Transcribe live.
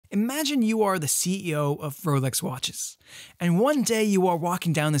Imagine you are the CEO of Rolex watches, and one day you are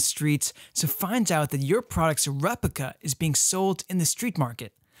walking down the street to find out that your product's replica is being sold in the street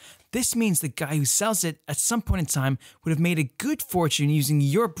market. This means the guy who sells it at some point in time would have made a good fortune using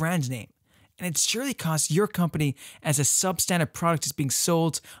your brand name, and it surely costs your company as a substandard product is being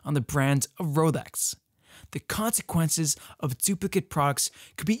sold on the brand of Rolex. The consequences of duplicate products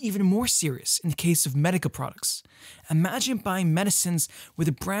could be even more serious in the case of medical products. Imagine buying medicines with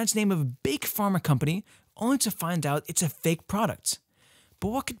the brand name of a big pharma company only to find out it's a fake product. But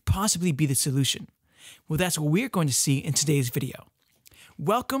what could possibly be the solution? Well, that's what we're going to see in today's video.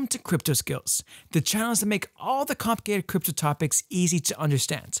 Welcome to Crypto Skills, the channels that make all the complicated crypto topics easy to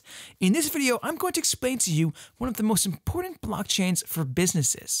understand. In this video, I'm going to explain to you one of the most important blockchains for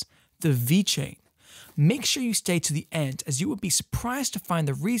businesses, the VeChain. Make sure you stay to the end, as you will be surprised to find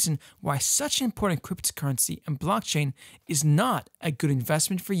the reason why such an important cryptocurrency and blockchain is not a good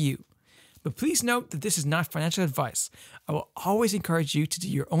investment for you. But please note that this is not financial advice. I will always encourage you to do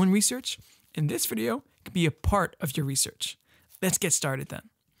your own research, and this video can be a part of your research. Let's get started then.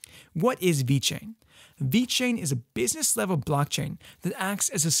 What is VeChain? VeChain is a business-level blockchain that acts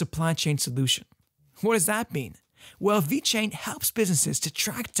as a supply chain solution. What does that mean? Well, VeChain helps businesses to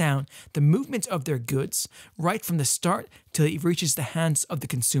track down the movement of their goods right from the start till it reaches the hands of the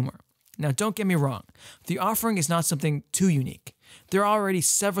consumer. Now, don't get me wrong, the offering is not something too unique. There are already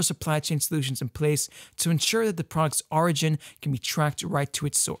several supply chain solutions in place to ensure that the product's origin can be tracked right to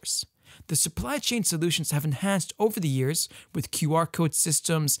its source. The supply chain solutions have enhanced over the years with QR code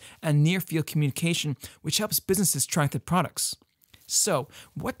systems and near-field communication, which helps businesses track their products. So,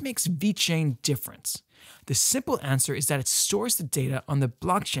 what makes VeChain different? The simple answer is that it stores the data on the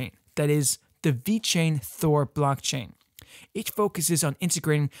blockchain, that is, the VeChain Thor blockchain. It focuses on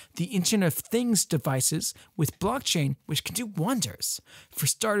integrating the Internet of Things devices with blockchain, which can do wonders. For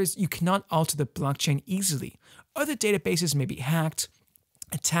starters, you cannot alter the blockchain easily. Other databases may be hacked,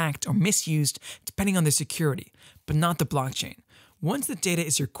 attacked, or misused depending on their security, but not the blockchain. Once the data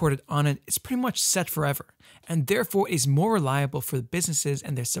is recorded on it, it's pretty much set forever, and therefore is more reliable for the businesses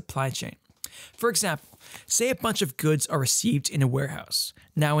and their supply chain. For example, say a bunch of goods are received in a warehouse.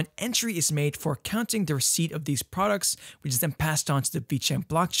 Now an entry is made for accounting the receipt of these products, which is then passed on to the VeChain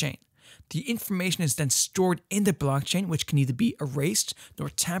blockchain. The information is then stored in the blockchain, which can neither be erased nor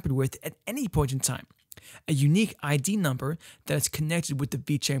tampered with at any point in time. A unique ID number that is connected with the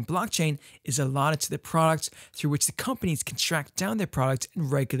VeChain blockchain is allotted to the product, through which the companies can track down their product and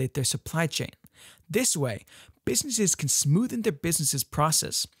regulate their supply chain. This way, businesses can smoothen their business's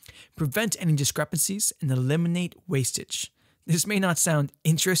process, prevent any discrepancies, and eliminate wastage. This may not sound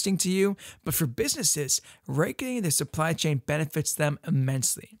interesting to you, but for businesses, regulating their supply chain benefits them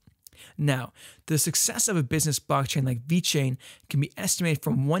immensely. Now, the success of a business blockchain like VeChain can be estimated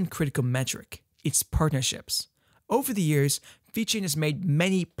from one critical metric: its partnerships. Over the years, VeChain has made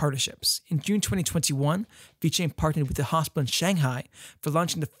many partnerships. In June 2021, VeChain partnered with the hospital in Shanghai for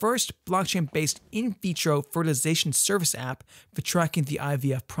launching the first blockchain-based in vitro fertilization service app for tracking the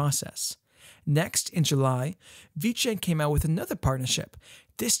IVF process. Next, in July, VeChain came out with another partnership,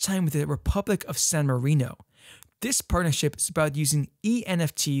 this time with the Republic of San Marino. This partnership is about using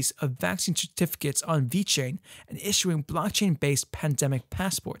e-NFTs of vaccine certificates on VeChain and issuing blockchain-based pandemic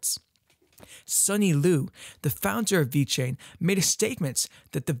passports. Sunny Liu, the founder of VeChain, made a statement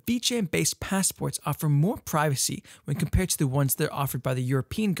that the VeChain-based passports offer more privacy when compared to the ones that are offered by the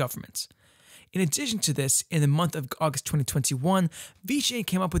European government. In addition to this, in the month of August 2021, VeChain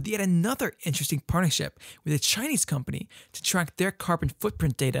came up with yet another interesting partnership with a Chinese company to track their carbon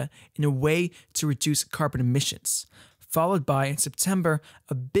footprint data in a way to reduce carbon emissions. Followed by, in September,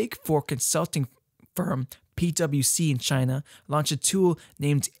 a Big Four consulting firm, PwC in China, launched a tool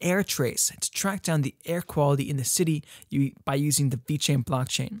named AirTrace to track down the air quality in the city by using the VeChain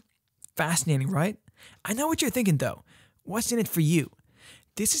blockchain. Fascinating, right? I know what you're thinking though. What's in it for you?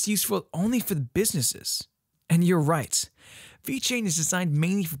 This is useful only for the businesses. And you're right. VeChain is designed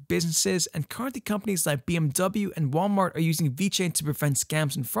mainly for businesses, and currently companies like BMW and Walmart are using VeChain to prevent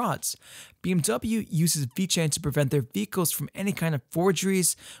scams and frauds. BMW uses VeChain to prevent their vehicles from any kind of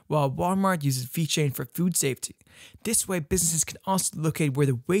forgeries, while Walmart uses VeChain for food safety. This way, businesses can also locate where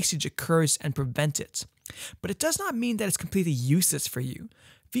the wastage occurs and prevent it. But it does not mean that it's completely useless for you.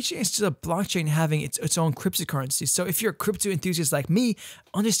 VeChain is still a blockchain having its own cryptocurrency, so if you're a crypto enthusiast like me,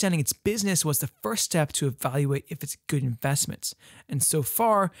 understanding its business was the first step to evaluate if it's a good investment. And so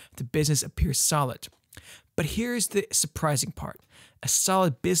far, the business appears solid. But here's the surprising part. A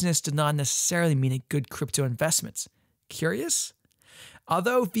solid business does not necessarily mean a good crypto investment. Curious?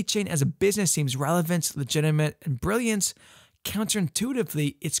 Although VeChain as a business seems relevant, legitimate, and brilliant,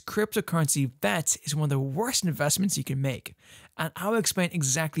 Counterintuitively, its cryptocurrency VET is one of the worst investments you can make, and I'll explain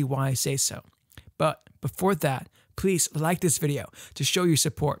exactly why I say so. But before that, please like this video to show your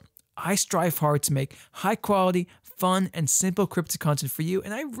support. I strive hard to make high quality, fun, and simple crypto content for you,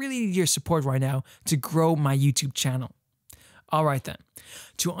 and I really need your support right now to grow my YouTube channel. Alright then,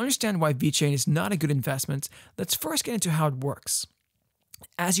 to understand why VeChain is not a good investment, let's first get into how it works.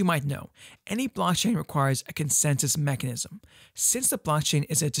 As you might know, any blockchain requires a consensus mechanism. Since the blockchain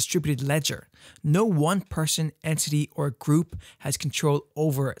is a distributed ledger, no one person, entity, or group has control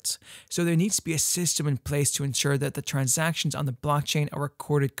over it. So there needs to be a system in place to ensure that the transactions on the blockchain are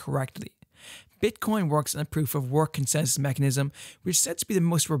recorded correctly. Bitcoin works on a proof of work consensus mechanism, which is said to be the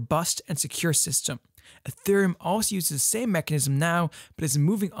most robust and secure system. Ethereum also uses the same mechanism now, but is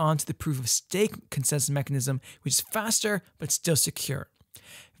moving on to the proof of stake consensus mechanism, which is faster but still secure.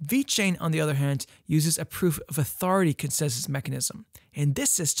 VeChain, on the other hand, uses a proof of authority consensus mechanism. In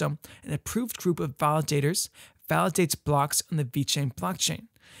this system, an approved group of validators validates blocks on the VeChain blockchain.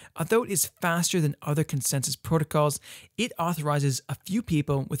 Although it is faster than other consensus protocols, it authorizes a few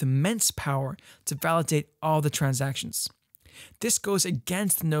people with immense power to validate all the transactions. This goes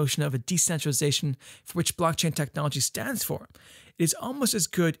against the notion of a decentralization for which blockchain technology stands for. It is almost as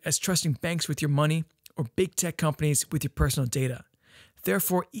good as trusting banks with your money or big tech companies with your personal data.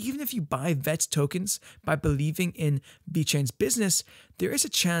 Therefore, even if you buy VET tokens by believing in VeChain's business, there is a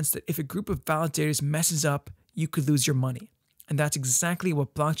chance that if a group of validators messes up, you could lose your money. And that's exactly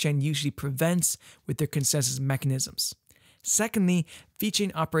what blockchain usually prevents with their consensus mechanisms. Secondly,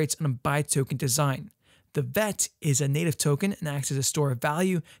 VeChain operates on a buy token design. The VET is a native token and acts as a store of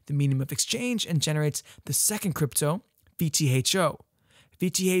value, the medium of exchange, and generates the second crypto, VeChain.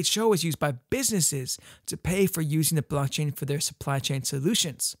 VeChain is used by businesses to pay for using the blockchain for their supply chain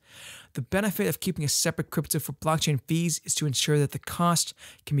solutions. The benefit of keeping a separate crypto for blockchain fees is to ensure that the cost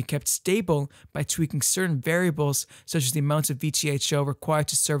can be kept stable by tweaking certain variables, such as the amount of VeChain required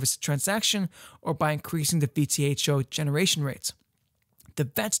to service a transaction, or by increasing the VeChain generation rate. The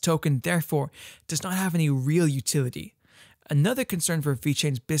VET token, therefore, does not have any real utility. Another concern for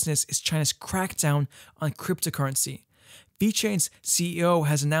VeChain's business is China's crackdown on cryptocurrency. VeChain's CEO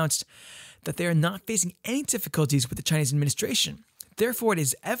has announced that they are not facing any difficulties with the Chinese administration. Therefore, it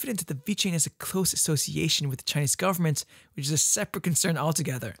is evident that the VeChain has a close association with the Chinese government, which is a separate concern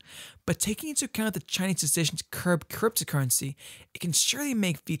altogether. But taking into account the Chinese decision to curb cryptocurrency, it can surely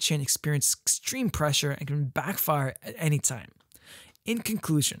make VeChain experience extreme pressure and can backfire at any time. In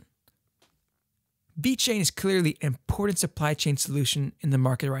conclusion, VeChain is clearly an important supply chain solution in the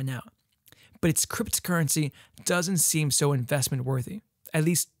market right now, but its cryptocurrency doesn't seem so investment worthy, at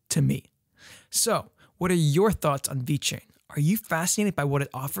least to me. So, what are your thoughts on VeChain? Are you fascinated by what it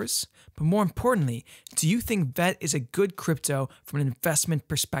offers? But more importantly, do you think VET is a good crypto from an investment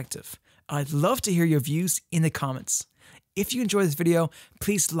perspective? I'd love to hear your views in the comments. If you enjoyed this video,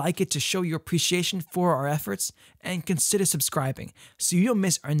 please like it to show your appreciation for our efforts, and consider subscribing so you don't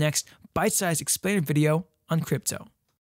miss our next bite-sized explainer video on crypto.